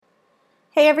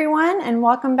Hey everyone, and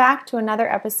welcome back to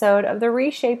another episode of the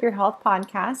Reshape Your Health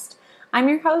podcast. I'm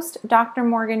your host, Dr.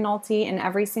 Morgan Nolte, and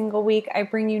every single week I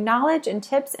bring you knowledge and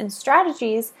tips and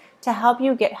strategies to help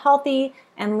you get healthy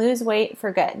and lose weight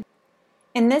for good.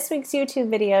 In this week's YouTube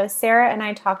video, Sarah and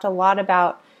I talked a lot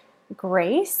about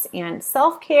grace and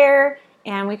self-care,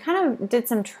 and we kind of did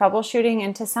some troubleshooting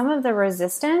into some of the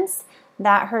resistance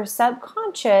that her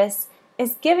subconscious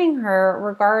is giving her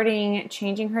regarding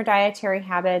changing her dietary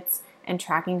habits and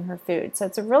tracking her food. So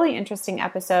it's a really interesting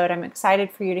episode. I'm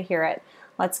excited for you to hear it.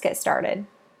 Let's get started.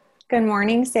 Good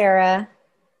morning, Sarah.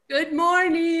 Good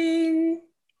morning.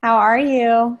 How are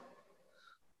you?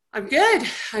 I'm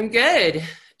good.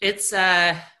 It's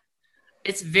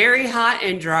very hot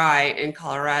and dry in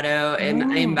Colorado, and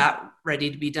I'm about ready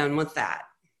to be done with that.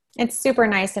 It's super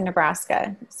nice in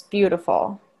Nebraska. It's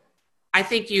beautiful. I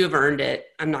think you have earned it.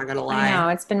 I'm not going to lie. I know.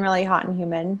 It's been really hot and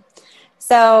humid.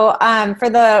 So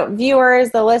for the viewers,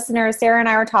 the listeners, Sarah and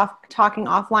I were talking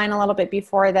offline a little bit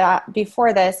before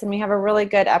this, and we have a really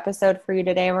good episode for you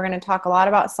today. We're going to talk a lot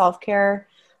about self-care,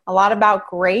 a lot about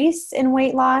grace in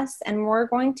weight loss, and we're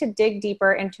going to dig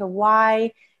deeper into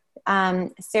why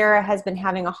Sarah has been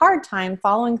having a hard time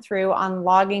following through on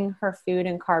logging her food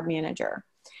and carb manager.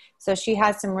 So she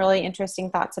has some really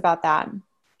interesting thoughts about that.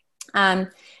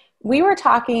 We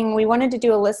wanted to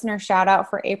do a listener shout out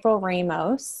for April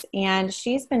Ramos, and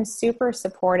she's been super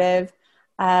supportive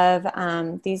of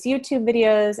these YouTube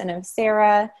videos and of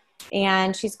Sarah,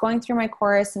 and she's going through my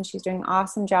course and she's doing an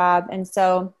awesome job. And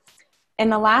so in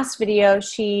the last video,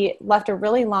 she left a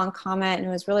really long comment and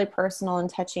it was really personal and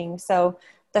touching. So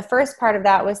the first part of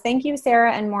that was, "Thank you,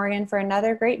 Sarah and Morgan, for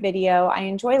another great video. I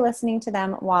enjoy listening to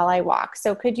them while I walk.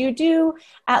 So could you do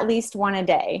at least one a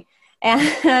day?"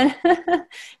 And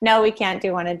no, we can't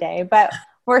do one a day, but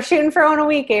we're shooting for one a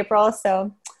week, April.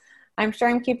 So I'm sure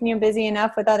I'm keeping you busy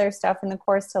enough with other stuff in the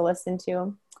course to listen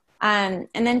to. And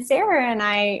then Sarah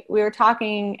and we were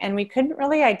talking and we couldn't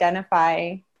really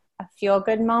identify a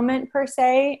feel-good moment per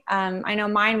se. I know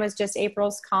mine was just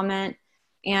April's comment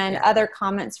and other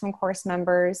comments from course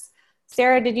members.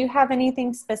 Sarah, did you have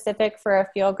anything specific for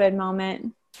a feel-good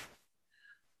moment?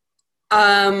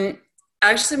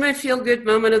 Actually, my feel-good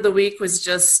moment of the week was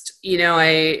just,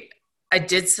 I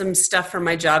did some stuff for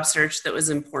my job search that was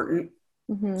important.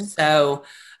 Mm-hmm. So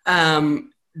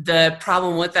the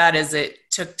problem with that is it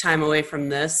took time away from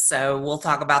this. So we'll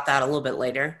talk about that a little bit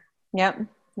later. Yep.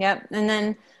 And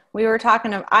then we were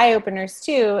talking of eye-openers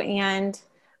too. And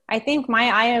I think my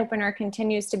eye-opener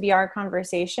continues to be our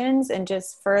conversations and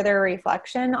just further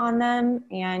reflection on them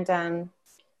and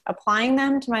applying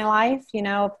them to my life,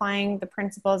 applying the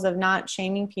principles of not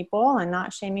shaming people and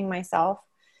not shaming myself.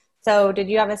 So did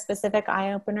you have a specific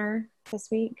eye-opener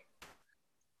this week?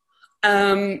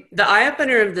 The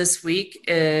eye-opener of this week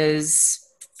is,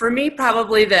 for me,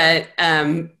 probably that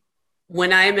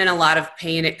when I'm in a lot of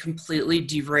pain, it completely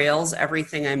derails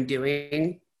everything I'm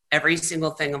doing, every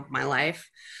single thing of my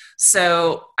life.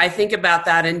 So I think about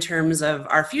that in terms of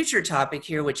our future topic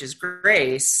here, which is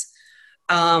grace.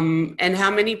 And how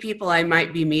many people I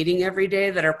might be meeting every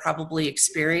day that are probably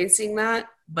experiencing that,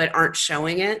 but aren't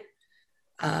showing it.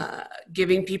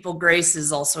 Giving people grace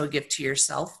is also a gift to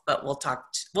yourself, but we'll talk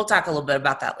a little bit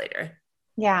about that later.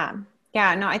 Yeah.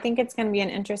 No, I think it's going to be an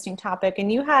interesting topic.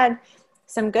 And you had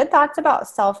some good thoughts about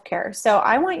self-care. So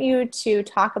I want you to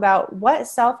talk about what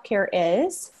self-care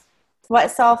is,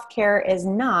 what self-care is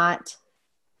not,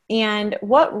 and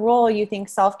what role you think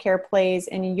self-care plays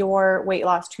in your weight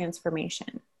loss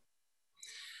transformation.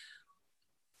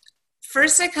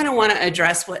 First, I kind of want to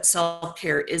address what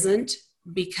self-care isn't,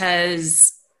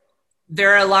 because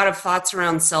there are a lot of thoughts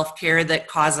around self-care that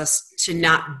cause us to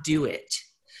not do it.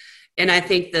 And I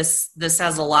think this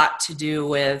has a lot to do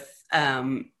with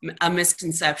a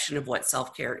misconception of what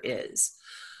self-care is.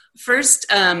 First,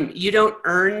 you don't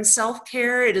earn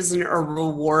self-care. It isn't a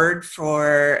reward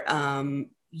for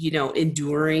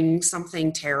enduring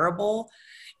something terrible.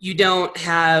 You don't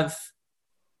have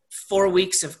 4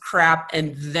 weeks of crap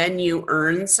and then you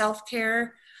earn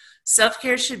self-care.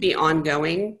 Self-care should be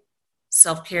ongoing.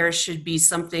 Self-care should be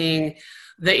something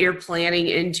that you're planning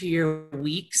into your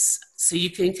weeks so you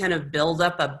can kind of build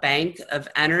up a bank of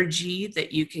energy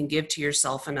that you can give to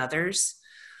yourself and others.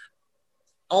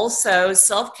 Also,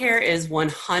 self-care is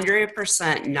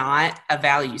 100% not a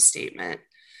value statement.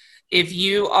 If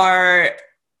you are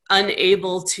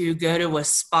unable to go to a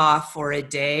spa for a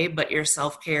day, but your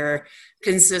self-care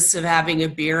consists of having a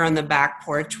beer on the back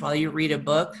porch while you read a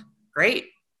book, great.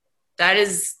 That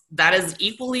is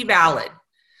equally valid.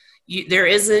 There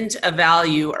isn't a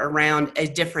value around a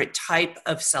different type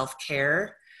of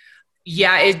self-care.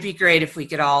 Yeah, it'd be great if we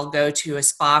could all go to a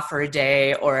spa for a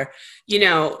day or,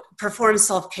 perform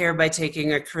self-care by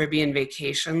taking a Caribbean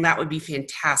vacation. That would be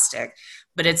fantastic.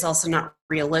 But it's also not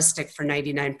realistic for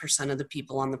 99% of the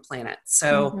people on the planet.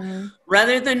 So Mm-hmm.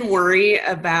 rather than worry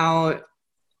about,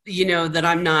 that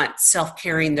I'm not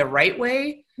self-caring the right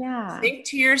way, Yeah. think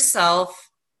to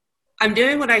yourself, I'm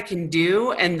doing what I can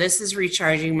do, and this is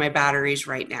recharging my batteries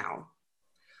right now.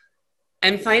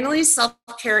 And finally, self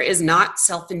care is not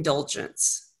self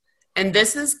indulgence. And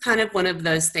this is kind of one of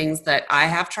those things that I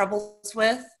have troubles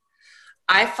with.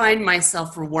 I find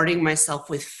myself rewarding myself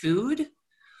with food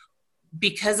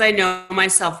because I know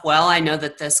myself well. I know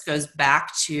that this goes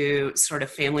back to sort of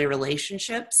family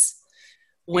relationships.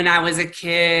 When I was a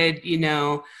kid,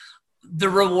 the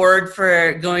reward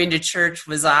for going to church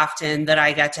was often that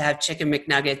I got to have chicken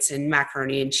McNuggets and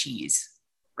macaroni and cheese,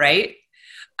 right?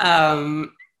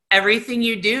 Um, Everything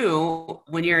you do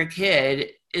when you're a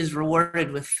kid is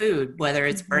rewarded with food, whether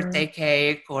it's birthday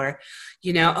cake or,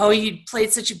 oh, you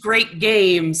played such a great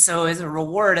game. So as a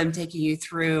reward, I'm taking you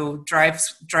through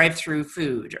drive-through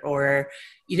food, or,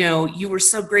 you were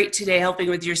so great today helping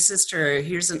with your sister.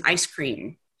 Here's an ice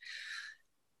cream.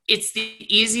 It's the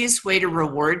easiest way to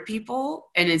reward people,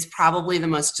 and it's probably the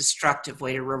most destructive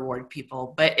way to reward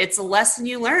people, but it's a lesson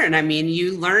you learn. I mean,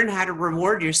 you learn how to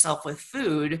reward yourself with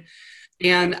food.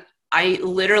 And I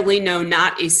literally know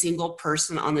not a single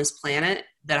person on this planet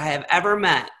that I have ever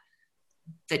met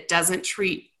that doesn't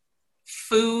treat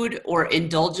food or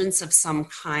indulgence of some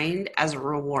kind as a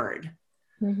reward.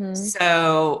 Mm-hmm.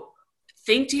 So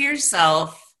think to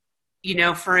yourself,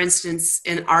 for instance,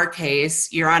 in our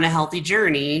case, you're on a healthy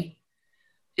journey.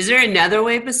 Is there another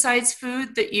way besides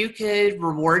food that you could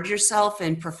reward yourself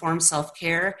and perform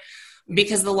self-care?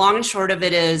 Because the long and short of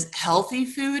it is healthy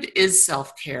food is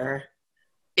self-care.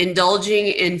 Indulging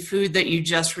in food that you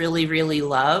just really, really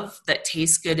love, that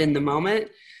tastes good in the moment,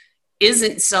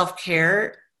 isn't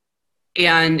self-care,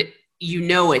 and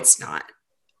it's not.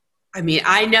 I mean,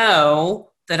 I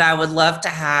know that I would love to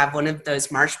have one of those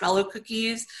marshmallow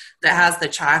cookies that has the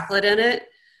chocolate in it.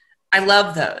 I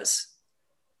love those.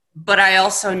 But I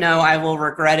also know I will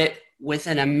regret it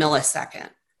within a millisecond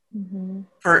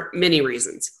for many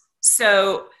reasons.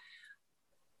 So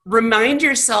remind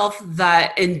yourself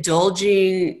that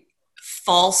indulging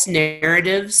false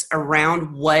narratives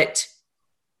around what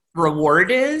reward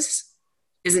is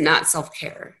not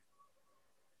self-care.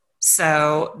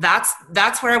 So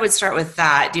that's where I would start with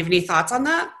that. Do you have any thoughts on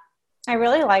that? I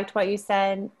really liked what you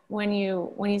said when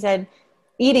you said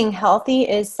eating healthy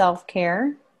is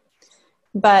self-care,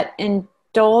 but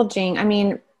indulging, I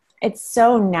mean, it's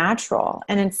so natural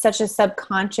and it's such a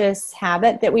subconscious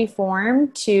habit that we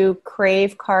form to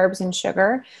crave carbs and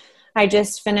sugar. I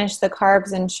just finished the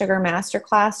carbs and sugar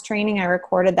masterclass training. I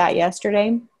recorded that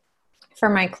yesterday for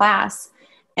my class.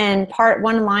 And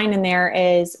one line in there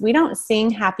is, we don't sing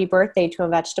happy birthday to a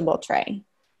vegetable tray.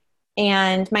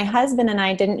 And my husband and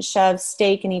I didn't shove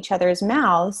steak in each other's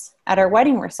mouths at our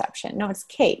wedding reception. No, it's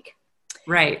cake.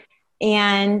 Right.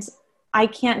 And I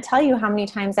can't tell you how many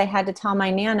times I had to tell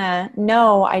my Nana,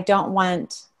 no, I don't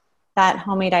want that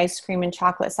homemade ice cream and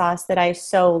chocolate sauce that I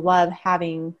so love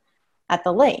having at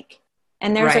the lake.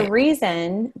 And there's a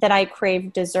reason that I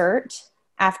crave dessert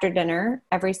after dinner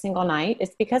every single night.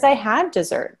 It's because I have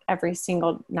dessert every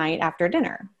single night after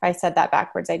dinner. If I said that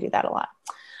backwards, I do that a lot.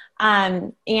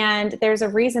 And there's a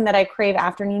reason that I crave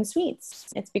afternoon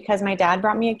sweets. It's because my dad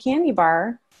brought me a candy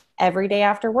bar every day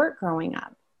after work growing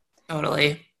up.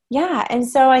 Totally. Yeah. And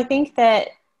so I think that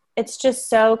it's just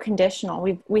so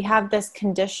conditional. We have this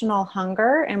conditional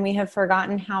hunger, and we have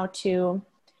forgotten how to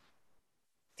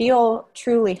feel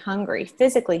truly hungry,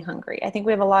 physically hungry. I think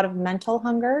we have a lot of mental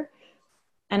hunger,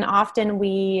 and often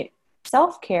we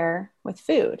self-care with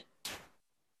food.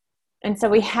 And so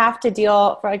we have to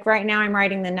deal, like right now I'm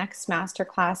writing the next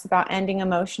masterclass about ending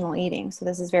emotional eating. So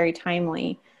this is very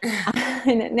timely.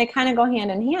 And they kind of go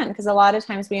hand in hand, because a lot of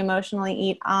times we emotionally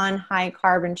eat on high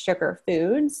carb and sugar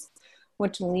foods,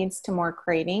 which leads to more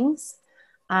cravings.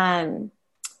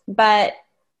 But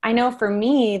I know for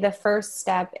me, the first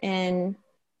step in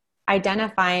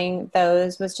identifying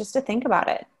those was just to think about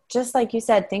it. Just like you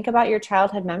said, think about your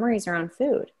childhood memories around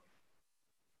food.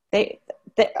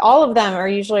 All of them are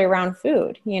usually around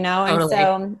food, Totally. And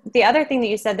so the other thing that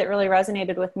you said that really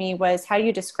resonated with me was how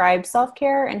you describe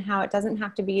self-care, and how it doesn't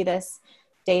have to be this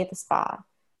day at the spa.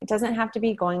 It doesn't have to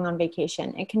be going on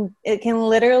vacation. It can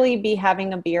literally be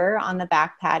having a beer on the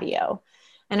back patio.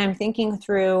 And I'm thinking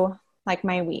through like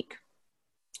my week.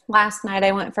 Last night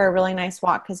I went for a really nice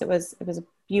walk because it was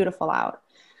beautiful out.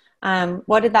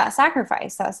 What did that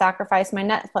sacrifice? That sacrificed my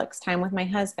Netflix time with my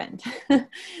husband.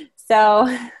 So,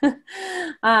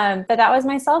 but that was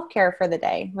my self-care for the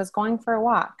day, was going for a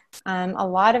walk. A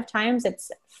lot of times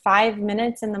it's 5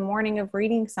 minutes in the morning of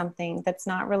reading something that's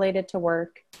not related to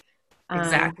work,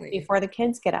 Exactly. before the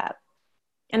kids get up.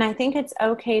 And I think it's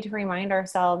okay to remind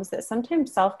ourselves that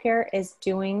sometimes self-care is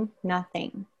doing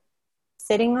nothing,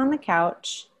 sitting on the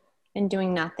couch and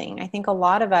doing nothing. I think a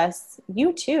lot of us,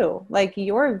 you too, like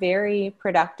you're very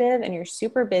productive and you're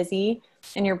super busy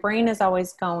and your brain is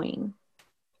always going.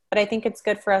 But I think it's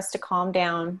good for us to calm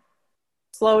down,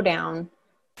 slow down,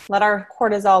 let our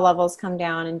cortisol levels come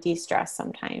down and de-stress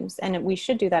sometimes. And we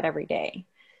should do that every day.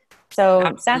 So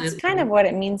Absolutely. that's kind of what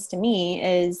it means to me,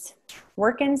 is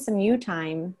work in some you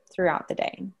time throughout the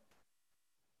day.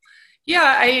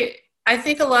 Yeah, I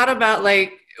think a lot about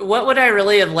like, what would I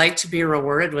really have liked to be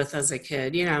rewarded with as a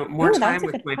kid? You know, more Ooh, time that's a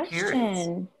with good my question.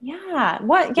 parents. Yeah.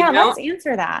 What? You Yeah. know, Let's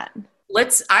answer that.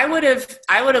 I would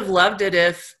have loved it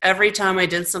if every time I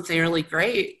did something really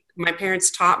great, my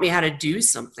parents taught me how to do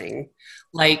something,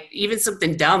 like even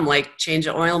something dumb, like change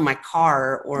the oil in my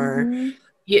car, or Mm-hmm.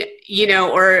 you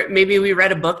know, or maybe we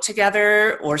read a book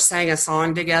together or sang a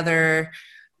song together.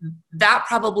 That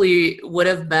probably would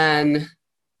have been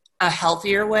a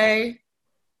healthier way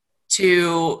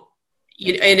to,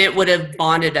 you know, and it would have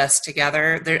bonded us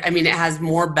together. There, I mean, it has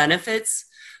more benefits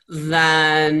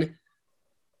than,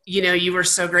 you know, you were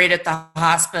so great at the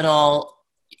hospital,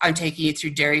 I'm taking you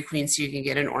through Dairy Queen so you can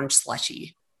get an orange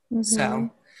slushie. Mm-hmm. So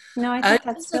No, I think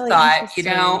that's just a really thought, you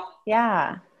interesting. know.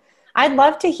 Yeah. I'd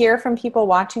love to hear from people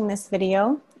watching this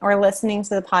video or listening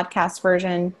to the podcast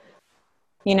version.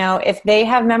 You know, if they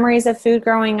have memories of food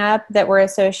growing up that were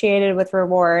associated with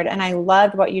reward. And I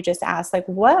loved what you just asked, like,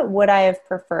 what would I have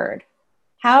preferred?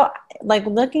 How, like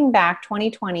looking back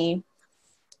 2020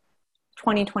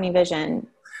 vision,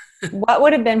 what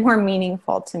would have been more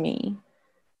meaningful to me?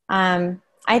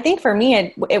 I think for me,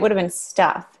 it would have been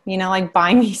stuff, you know, like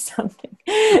buy me something,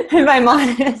 if I'm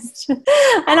honest. And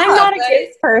I'm Yeah, not a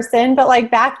kids person, but like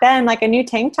back then, like a new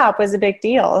tank top was a big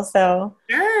deal. So,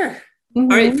 sure. Or for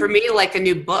mm-hmm. me, like a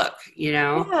new book, you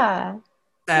know. Yeah,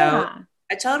 So yeah.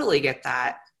 I totally get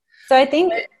that. So I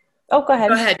think, But oh, go go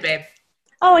ahead. ahead, babe.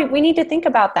 Oh, we need to think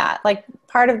about that. Like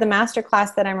part of the master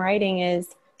class that I'm writing is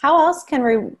how else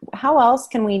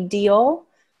can we deal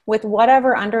with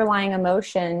whatever underlying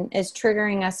emotion is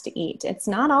triggering us to eat? It's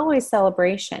not always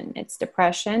celebration. It's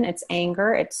depression, it's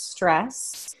anger, it's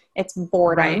stress, it's Right,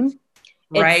 boredom,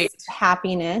 it's right.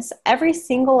 happiness. Every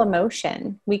single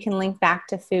emotion we can link back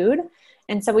to food.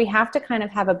 And so we have to kind of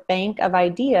have a bank of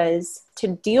ideas to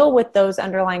deal with those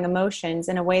underlying emotions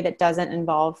in a way that doesn't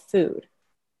involve food.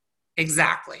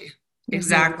 Exactly. Mm-hmm.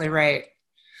 Exactly right.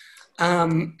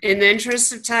 In the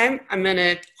interest of time, I'm going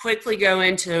to quickly go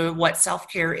into what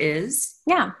self-care is.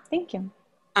 Yeah, thank you.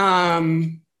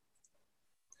 Um,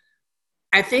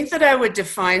 I think that I would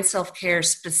define self-care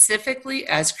specifically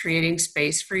as creating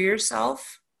space for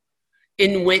yourself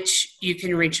in which you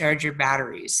can recharge your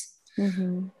batteries.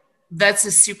 Mm-hmm. That's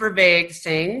a super vague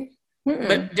thing, Mm-mm.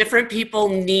 but different people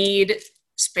need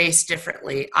space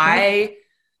differently. Yep. I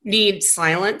need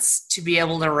silence to be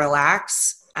able to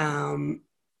relax.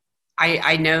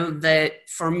 I know that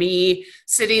for me,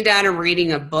 sitting down and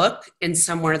reading a book in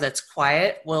somewhere that's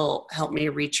quiet will help me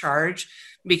recharge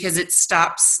because it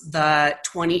stops the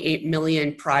 28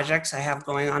 million projects I have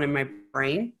going on in my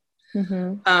brain.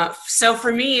 Mm-hmm. So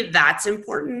for me, that's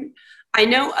important. I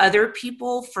know other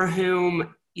people for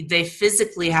whom they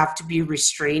physically have to be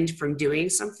restrained from doing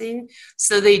something.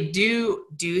 So they do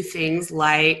things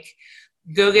like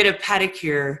go get a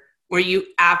pedicure where you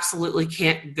absolutely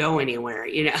can't go anywhere,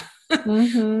 you know.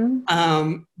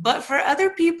 Mm-hmm. But for other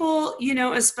people, you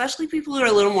know, especially people who are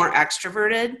a little more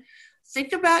extroverted,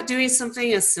 think about doing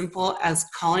something as simple as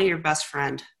calling your best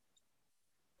friend.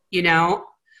 You know,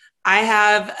 I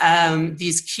have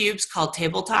these cubes called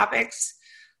table topics.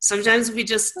 Sometimes we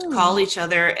just call each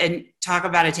other and talk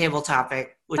about a table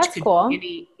topic, which That's could cool.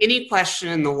 be any question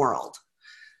in the world.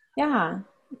 Yeah.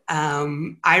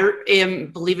 I am,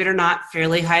 believe it or not,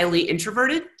 fairly highly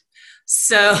introverted.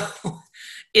 So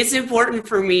it's important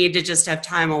for me to just have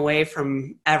time away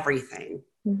from everything.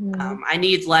 Mm-hmm. I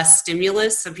need less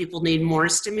stimulus. Some people need more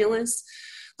stimulus.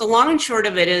 The long and short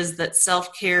of it is that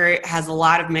self-care has a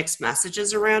lot of mixed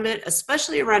messages around it,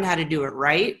 especially around how to do it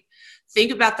right.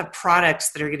 Think about the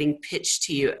products that are getting pitched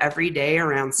to you every day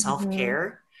around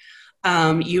self-care.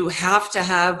 You have to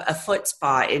have a foot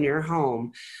spa in your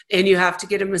home, and you have to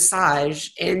get a massage,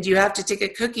 and you have to take a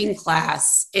cooking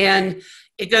class, and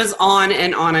it goes on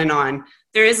and on and on.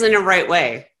 There isn't a right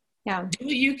way. Yeah. Do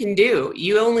what you can do.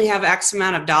 You only have X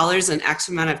amount of dollars and X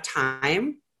amount of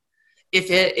time.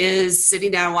 If it is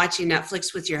sitting down watching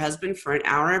Netflix with your husband for an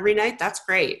hour every night, that's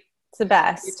great. It's the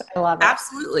best. I love it.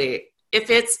 Absolutely. If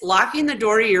it's locking the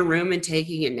door to your room and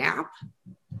taking a nap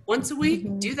once a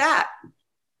week, do that.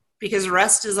 Because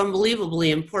rest is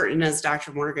unbelievably important, as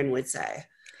Dr. Morgan would say.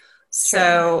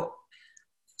 So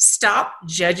stop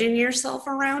judging yourself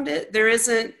around it.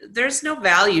 There's no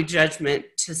value judgment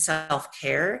to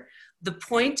self-care. The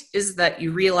point is that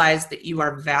you realize that you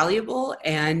are valuable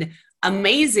and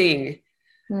amazing.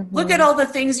 Look at all the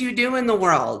things you do in the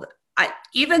world.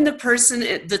 Even the person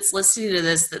that's listening to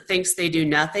this that thinks they do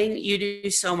nothing, you do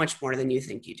so much more than you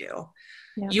think you do.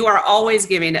 Yeah. You are always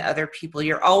giving to other people.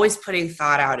 You're always putting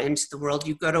thought out into the world.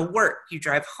 You go to work, you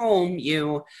drive home,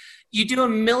 you do a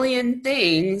million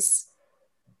things.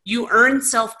 You earn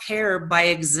self-care by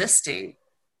existing.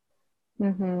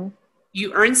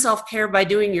 You earn self-care by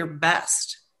doing your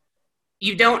best.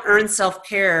 You don't earn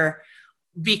self-care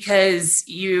because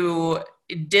you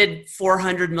did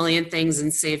 400 million things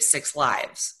and saved 6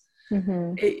 lives.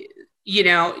 You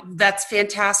know, that's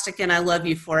fantastic and I love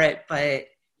you for it, but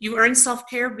you earn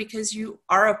self-care because you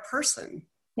are a person.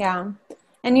 Yeah.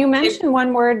 And you mentioned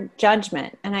one word,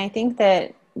 judgment. And I think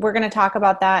that we're going to talk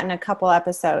about that in a couple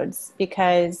episodes,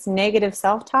 because negative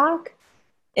self-talk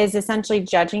is essentially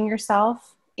judging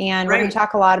yourself. And we're going to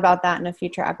talk a lot about that in a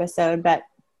future episode. But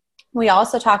we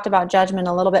also talked about judgment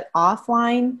a little bit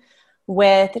offline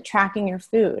with tracking your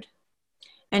food.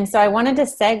 And so I wanted to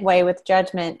segue with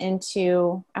judgment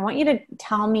into, I want you to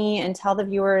tell me and tell the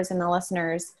viewers and the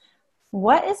listeners,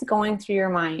 what is going through your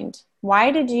mind?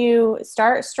 Why did you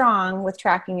start strong with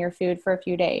tracking your food for a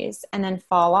few days and then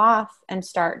fall off and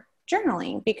start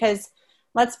journaling? Because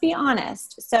let's be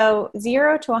honest. So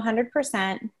 0 to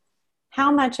 100%,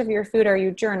 how much of your food are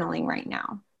you journaling right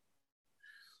now?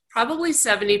 Probably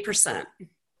 70%.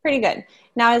 Pretty good.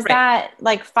 Now, is that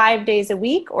like 5 days a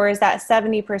week, or is that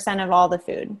 70% of all the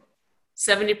food?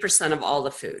 70% of all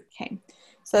the food. Okay.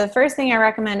 So the first thing I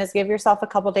recommend is give yourself a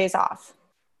couple days off.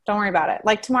 Don't worry about it.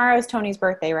 Like tomorrow is Tony's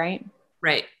birthday, right?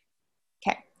 Right.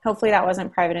 Okay. Hopefully that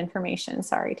wasn't private information.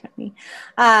 Sorry, Tony.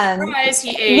 Surprise, he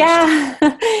aged.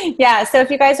 Yeah. Yeah. So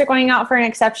if you guys are going out for an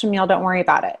exception meal, don't worry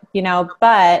about it, you know,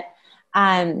 but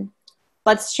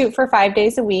let's shoot for 5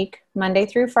 days a week, Monday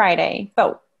through Friday.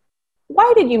 But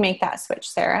why did you make that switch,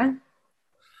 Sarah?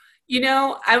 You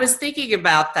know, I was thinking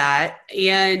about that,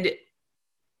 and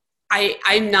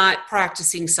I'm not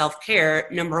practicing self-care,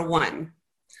 number one.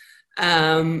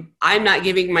 I'm not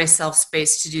giving myself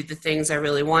space to do the things I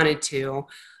really wanted to.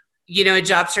 You know, a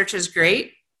job search is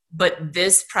great, but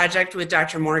this project with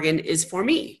Dr. Morgan is for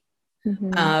me.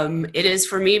 It is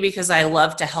for me because I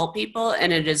love to help people,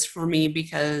 and it is for me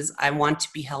because I want to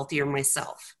be healthier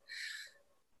myself.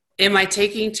 Am I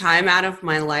taking time out of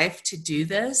my life to do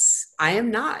this? I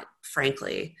am not,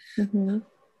 frankly.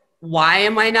 Why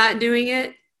am I not doing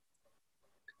it?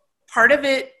 Part of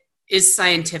it is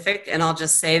scientific, and I'll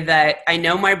just say that I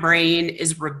know my brain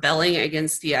is rebelling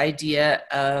against the idea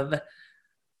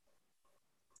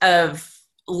of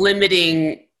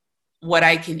limiting what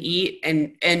I can eat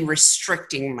and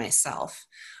restricting myself.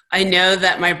 I know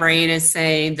that my brain is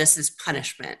saying this is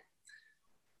punishment.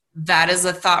 That is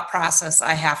a thought process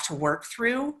I have to work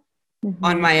through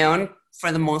on my own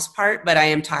for the most part, but I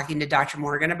am talking to Dr.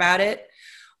 Morgan about it.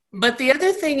 But the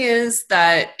other thing is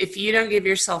that if you don't give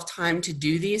yourself time to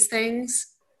do these things,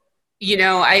 you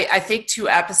know, I think 2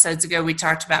 episodes ago, we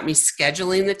talked about me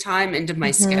scheduling the time into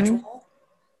my schedule.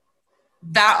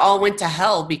 That all went to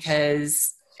hell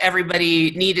because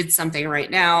everybody needed something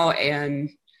right now,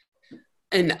 and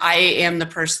I am the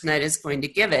person that is going to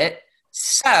give it.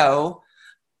 So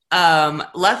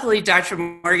luckily, Dr.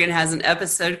 Morgan has an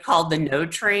episode called The No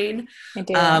Train,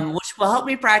 which will help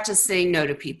me practice saying no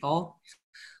to people.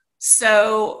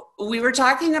 So we were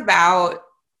talking about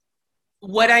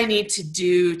what I need to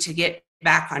do to get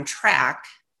back on track.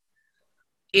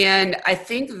 And I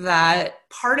think that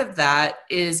part of that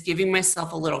is giving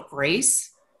myself a little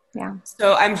grace. Yeah.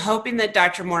 So I'm hoping that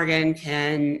Dr. Morgan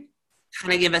can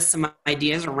kind of give us some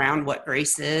ideas around what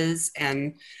grace is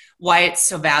and why it's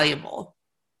so valuable.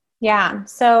 Yeah.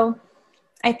 So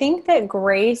I think that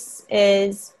grace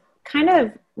is kind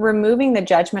of removing the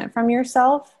judgment from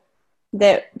yourself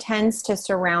that tends to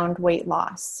surround weight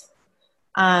loss.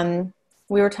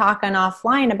 We were talking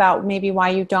offline about maybe why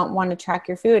you don't want to track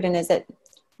your food. And is it,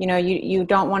 you know, you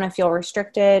don't want to feel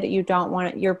restricted. You don't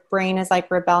want your brain is like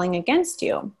rebelling against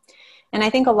you. And I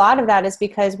think a lot of that is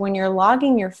because when you're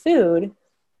logging your food,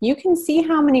 you can see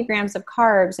how many grams of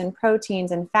carbs and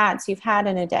proteins and fats you've had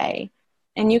in a day.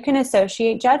 And you can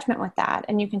associate judgment with that.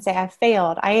 And you can say, I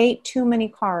failed. I ate too many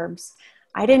carbs.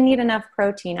 I didn't eat enough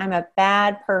protein. I'm a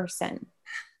bad person.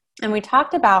 And we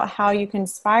talked about how you can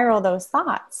spiral those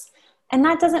thoughts. And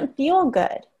that doesn't feel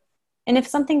good. And if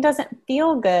something doesn't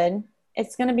feel good,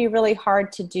 it's going to be really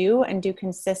hard to do and do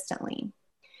consistently.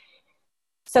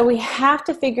 So we have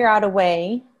to figure out a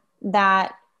way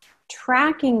that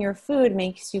tracking your food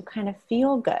makes you kind of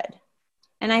feel good.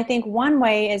 And I think one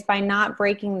way is by not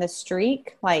breaking the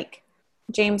streak, like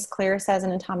James Clear says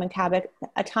in Atomic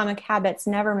Habits,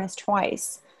 never miss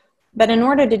twice. But in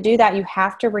order to do that, you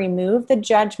have to remove the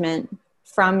judgment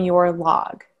from your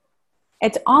log.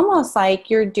 It's almost like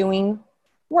you're doing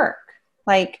work.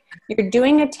 Like you're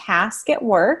doing a task at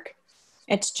work.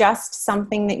 It's just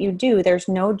something that you do. There's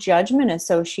no judgment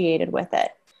associated with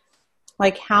it.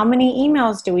 Like how many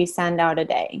emails do we send out a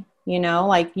day? You know,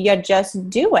 like you just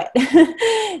do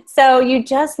it. So you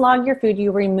just log your food,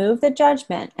 you remove the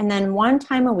judgment, and then one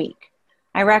time a week,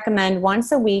 I recommend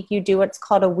once a week, you do what's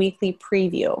called a weekly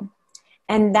preview.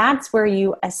 And that's where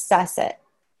you assess it.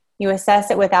 You assess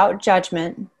it without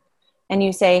judgment, and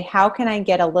you say, how can I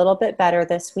get a little bit better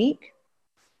this week?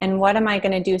 And what am I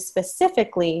going to do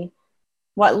specifically?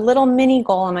 What little mini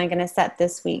goal am I going to set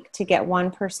this week to get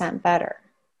 1% better?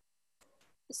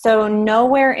 So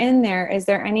nowhere in there is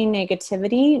there any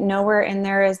negativity. Nowhere in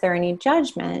there is there any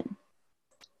judgment.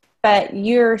 But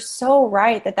you're so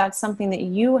right that that's something that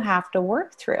you have to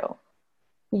work through.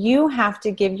 You have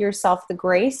to give yourself the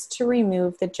grace to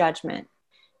remove the judgment.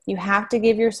 You have to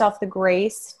give yourself the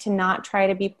grace to not try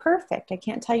to be perfect. I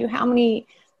can't tell you how many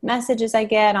messages I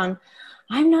get on,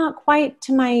 I'm not quite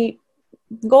to my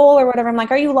goal or whatever. I'm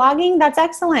like, are you logging? That's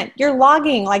excellent. You're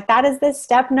logging. Like that is this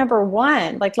step number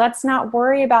one. Like, let's not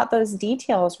worry about those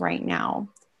details right now.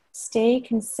 Stay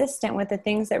consistent with the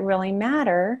things that really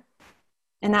matter.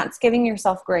 And that's giving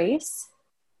yourself grace.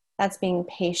 That's being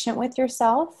patient with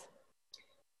yourself.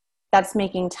 That's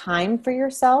making time for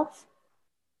yourself.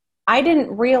 I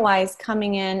didn't realize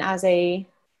coming in as a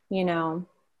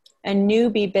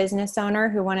newbie business owner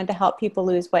who wanted to help people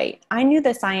lose weight. I knew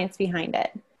the science behind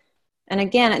it. And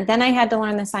again, then I had to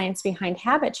learn the science behind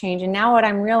habit change. And now what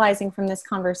I'm realizing from this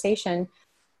conversation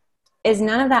is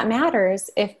none of that matters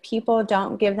if people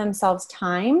don't give themselves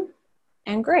time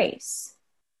and grace.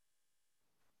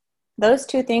 Those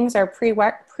two things are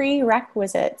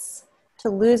prerequisites to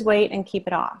lose weight and keep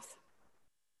it off.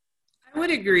 I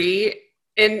would agree.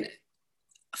 And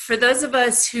for those of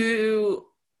us who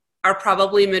are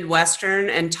probably Midwestern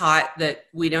and taught that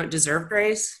we don't deserve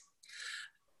grace,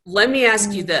 let me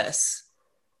ask you this.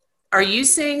 Are you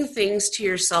saying things to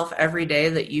yourself every day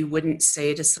that you wouldn't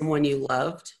say to someone you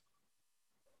loved?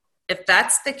 If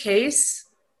that's the case,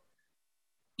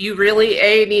 you really,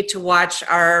 need to watch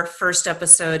our first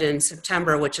episode in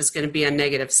September, which is going to be on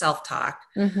negative self-talk.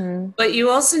 Mm-hmm. But you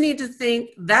also need to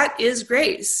think that is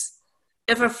grace.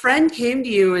 If a friend came to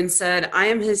you and said, I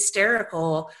am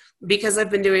hysterical because I've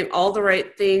been doing all the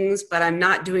right things, but I'm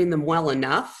not doing them well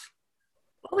enough,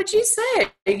 what would you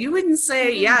say? You wouldn't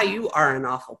say, yeah, you are an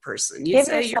awful person. You'd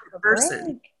say you're a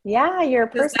person. Yeah, you're a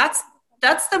person.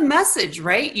 That's the message,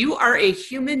 right? You are a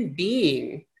human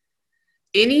being.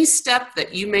 Any step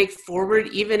that you make forward,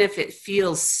 even if it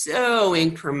feels so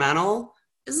incremental,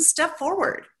 is a step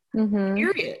forward. Mm-hmm.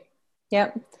 Period.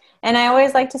 Yep. And I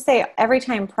always like to say every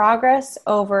time, progress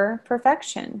over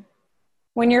perfection.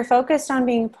 When you're focused on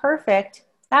being perfect,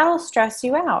 that'll stress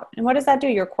you out. And what does that do?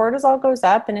 Your cortisol goes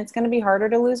up and it's going to be harder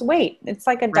to lose weight. It's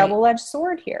like a double-edged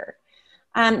sword here.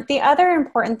 The other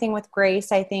important thing with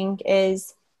grace, I think,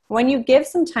 is when you give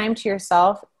some time to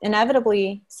yourself,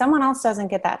 inevitably someone else doesn't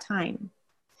get that time.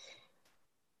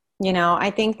 I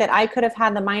think that I could have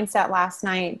had the mindset last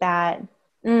night that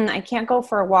I can't go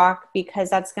for a walk because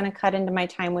that's going to cut into my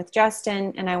time with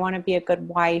Justin, and I want to be a good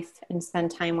wife and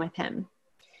spend time with him.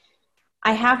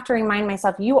 I have to remind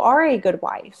myself, you are a good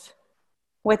wife.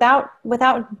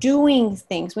 Without doing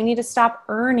things, we need to stop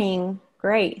earning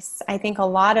grace. I think a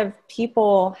lot of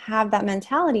people have that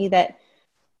mentality that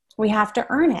we have to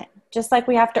earn it, just like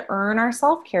we have to earn our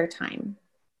self-care time.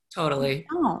 Totally.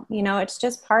 No, it's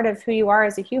just part of who you are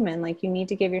as a human. Like, you need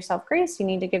to give yourself grace. You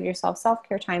need to give yourself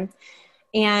self-care time,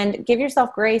 and give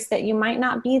yourself grace that you might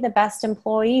not be the best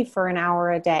employee for an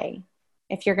hour a day.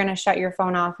 If you're going to shut your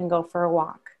phone off and go for a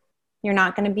walk, you're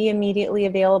not going to be immediately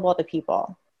available to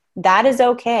people. That is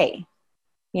okay.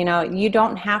 You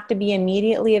don't have to be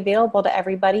immediately available to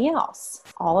everybody else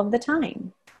all of the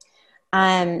time.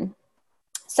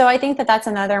 So I think that that's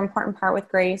another important part with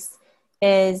grace,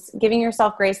 is giving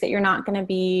yourself grace that you're not going to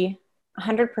be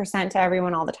 100% to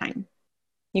everyone all the time.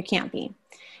 You can't be.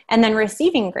 And then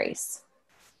receiving grace.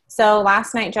 So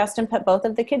last night, Justin put both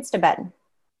of the kids to bed.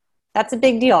 That's a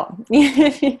big deal.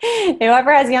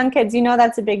 Whoever has young kids, you know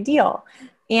that's a big deal.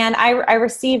 And I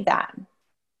received that.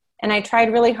 And I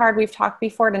tried really hard, we've talked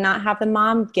before, to not have the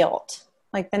mom guilt,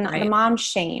 like the mom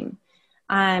shame.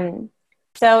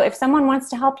 So if someone wants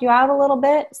to help you out a little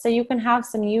bit so you can have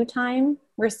some you time,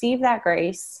 receive that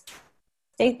grace,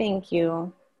 say thank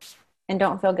you, and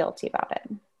don't feel guilty about it.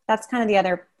 That's kind of the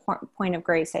other point of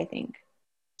grace, I think.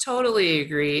 Totally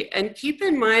agree. And keep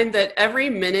in mind that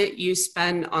every minute you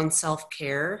spend on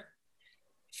self-care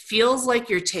feels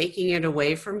like you're taking it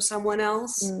away from someone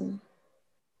else,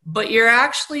 but you're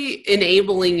actually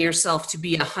enabling yourself to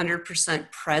be 100%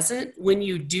 present when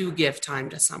you do give time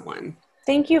to someone.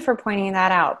 Thank you for pointing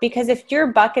that out, because if your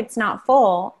bucket's not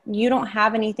full, you don't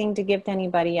have anything to give to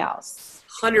anybody else.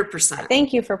 100%.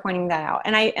 Thank you for pointing that out.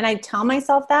 And I tell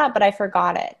myself that, but I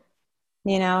forgot it,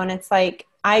 and it's like,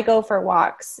 I go for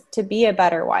walks to be a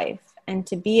better wife and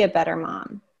to be a better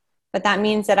mom. But that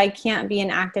means that I can't be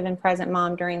an active and present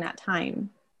mom during that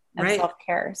time of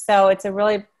self-care. So it's a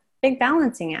really big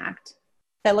balancing act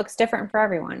that looks different for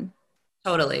everyone.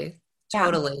 Totally.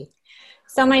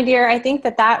 So my dear, I think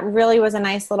that really was a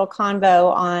nice little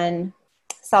convo on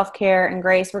self-care and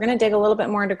grace. We're going to dig a little bit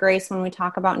more into grace when we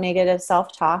talk about negative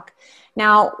self-talk.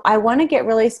 Now, I want to get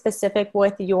really specific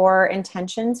with your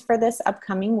intentions for this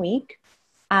upcoming week.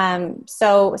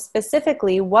 So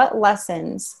specifically, what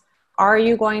lessons are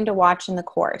you going to watch in the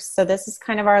course? So this is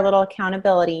kind of our little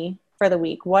accountability for the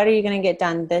week. What are you going to get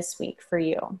done this week for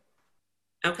you?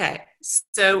 Okay.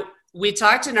 So we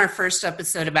talked in our first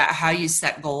episode about how you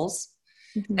set goals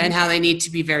and how they need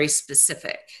to be very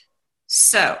specific.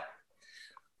 So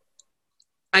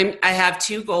I have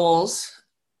two goals.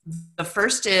 The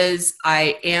first is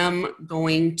I am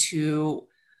going to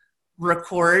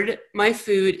record my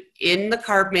food in the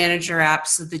Carb Manager app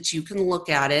so that you can look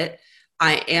at it.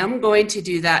 I am going to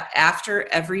do that after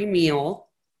every meal.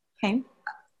 Okay.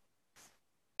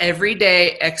 Every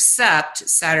day except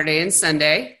Saturday and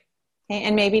Sunday. Okay,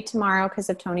 and maybe tomorrow because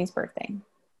of Tony's birthday.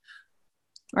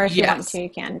 Or if you want to, you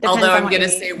can. Depends. Although I'm going to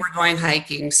say we're going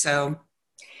hiking, so.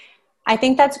 I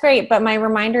think that's great, but my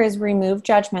reminder is remove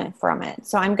judgment from it.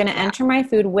 So I'm going to enter my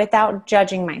food without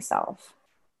judging myself.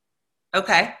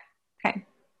 Okay.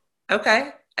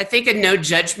 I think a no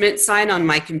judgment sign on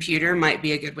my computer might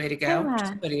be a good way to go. Yeah.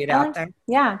 Just putting it out there.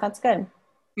 Yeah, that's good.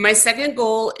 My second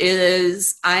goal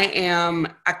is I am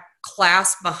a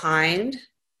class behind.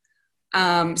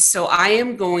 So I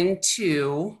am going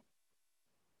to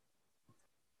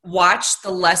watch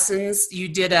the lessons. You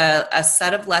did a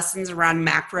set of lessons around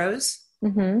macros.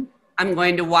 I'm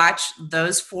going to watch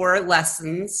those 4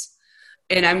 lessons.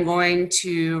 And I'm going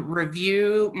to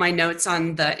review my notes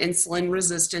on the insulin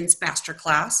resistance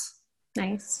masterclass.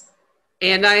 Nice.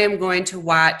 And I am going to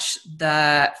watch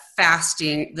the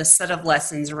set of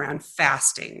lessons around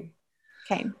fasting.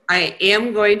 Okay. I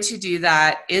am going to do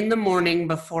that in the morning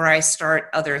before I start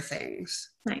other things.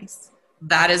 Nice.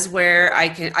 That is where I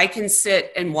can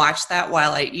sit and watch that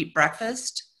while I eat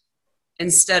breakfast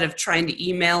instead of trying to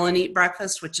email and eat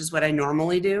breakfast, which is what I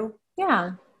normally do.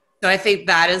 Yeah. So I think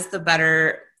that is the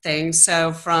better thing.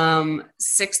 So from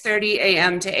 6:30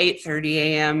 a.m. to 8:30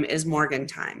 a.m. is Morgan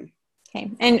time.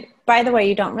 Okay. And by the way,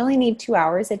 you don't really need 2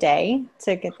 hours a day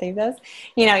to get through those,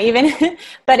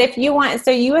 but if you want,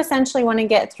 so you essentially want to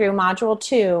get through module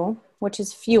 2, which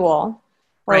is fuel,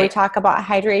 where we talk about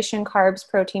hydration, carbs,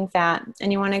 protein, fat,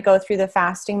 and you want to go through the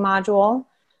fasting module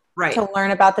to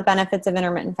learn about the benefits of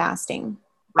intermittent fasting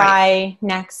by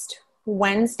next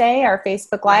Wednesday, our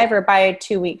Facebook Live, or by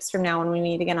 2 weeks from now when we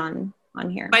need to get on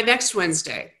here? By next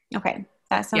Wednesday. Okay.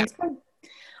 That sounds good.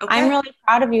 Okay. I'm really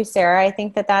proud of you, Sarah. I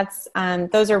think that's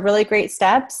those are really great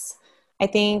steps. I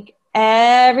think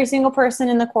every single person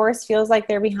in the course feels like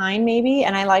they're behind maybe,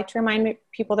 and I like to remind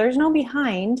people there's no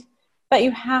behind, but you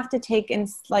have to take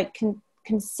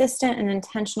consistent and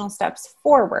intentional steps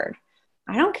forward.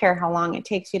 I don't care how long it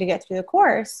takes you to get through the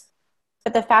course,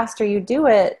 but the faster you do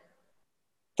it,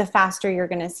 the faster you're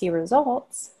going to see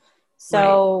results.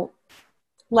 So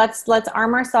let's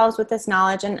arm ourselves with this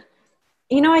knowledge. And,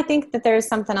 I think that there's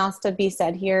something else to be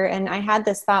said here. And I had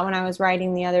this thought when I was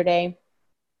writing the other day,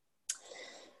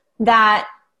 that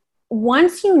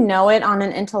once you know it on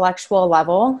an intellectual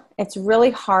level, it's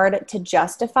really hard to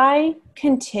justify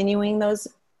continuing those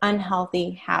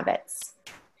unhealthy habits.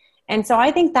 And so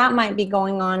I think that might be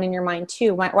going on in your mind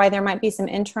too, why there might be some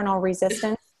internal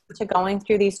resistance to going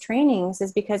through these trainings,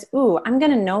 is because, I'm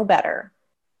going to know better.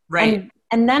 Right.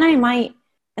 And then I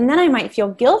might feel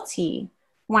guilty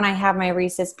when I have my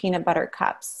Reese's peanut butter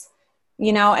cups,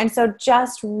 and so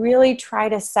just really try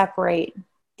to separate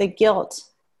the guilt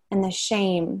and the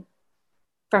shame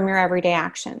from your everyday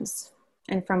actions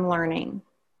and from learning.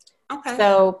 Okay.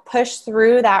 So push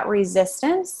through that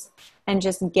resistance and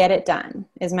just get it done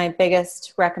is my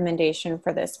biggest recommendation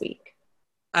for this week.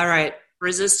 All right.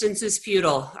 Resistance is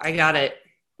futile. I got it.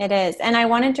 It is. And I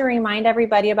wanted to remind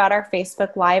everybody about our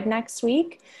Facebook Live next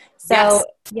week. So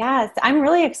yes, I'm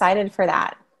really excited for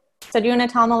that. So do you want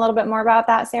to tell them a little bit more about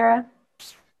that, Sarah?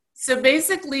 So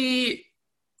basically,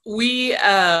 we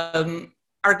are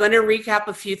going to recap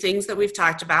a few things that we've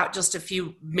talked about, just a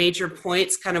few major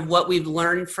points, kind of what we've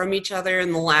learned from each other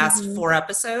in the last 4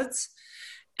 episodes.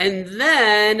 And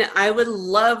then I would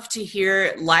love to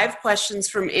hear live questions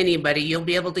from anybody. You'll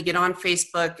be able to get on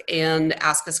Facebook and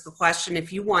ask us a question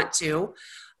if you want to,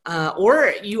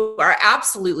 or you are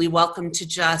absolutely welcome to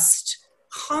just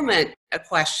comment a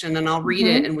question and I'll read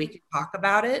it and we can talk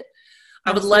about it.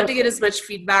 I would love to get as much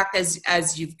feedback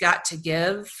as you've got to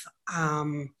give.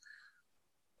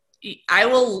 I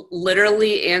will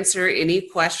literally answer any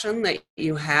question that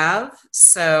you have.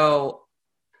 So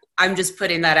I'm just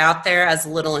putting that out there as a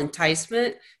little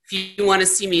enticement. If you want to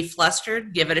see me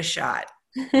flustered, give it a shot.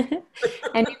 And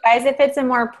you guys, if it's a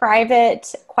more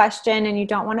private question and you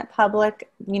don't want it public,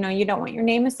 you don't want your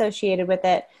name associated with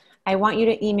it, I want you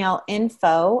to email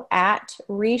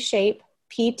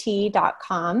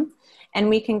info@reshapept.com and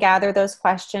we can gather those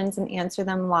questions and answer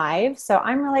them live. So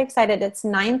I'm really excited. It's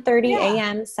 9:30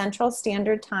 a.m. Central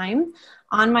Standard Time.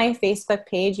 On my Facebook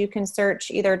page, you can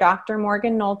search either Dr.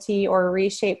 Morgan Nolte or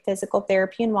Reshape Physical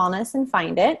Therapy and Wellness and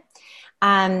find it.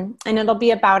 And it'll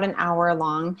be about an hour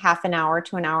long, half an hour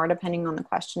to an hour, depending on the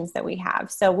questions that we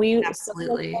have. So we look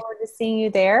forward to seeing you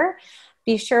there.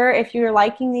 Be sure, if you're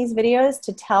liking these videos,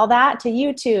 to tell that to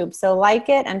YouTube. So like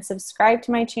it and subscribe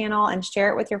to my channel and share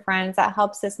it with your friends. That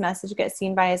helps this message get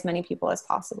seen by as many people as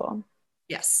possible.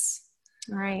 Yes.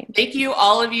 All right. Thank you.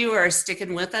 All of you are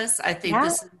sticking with us. I think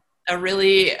this is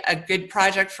a good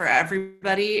project for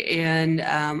everybody. And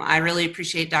I really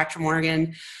appreciate Dr.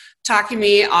 Morgan talking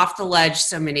me off the ledge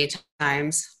so many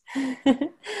times.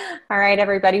 All right,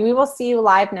 everybody. We will see you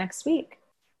live next week.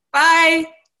 Bye.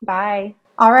 Bye.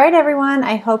 All right, everyone.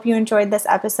 I hope you enjoyed this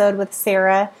episode with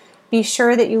Sarah. Be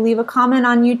sure that you leave a comment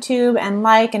on YouTube and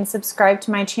like and subscribe to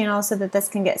my channel so that this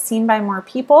can get seen by more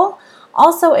people.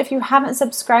 Also, if you haven't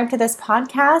subscribed to this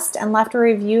podcast and left a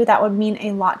review, that would mean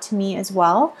a lot to me as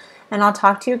well. And I'll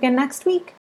talk to you again next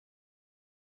week.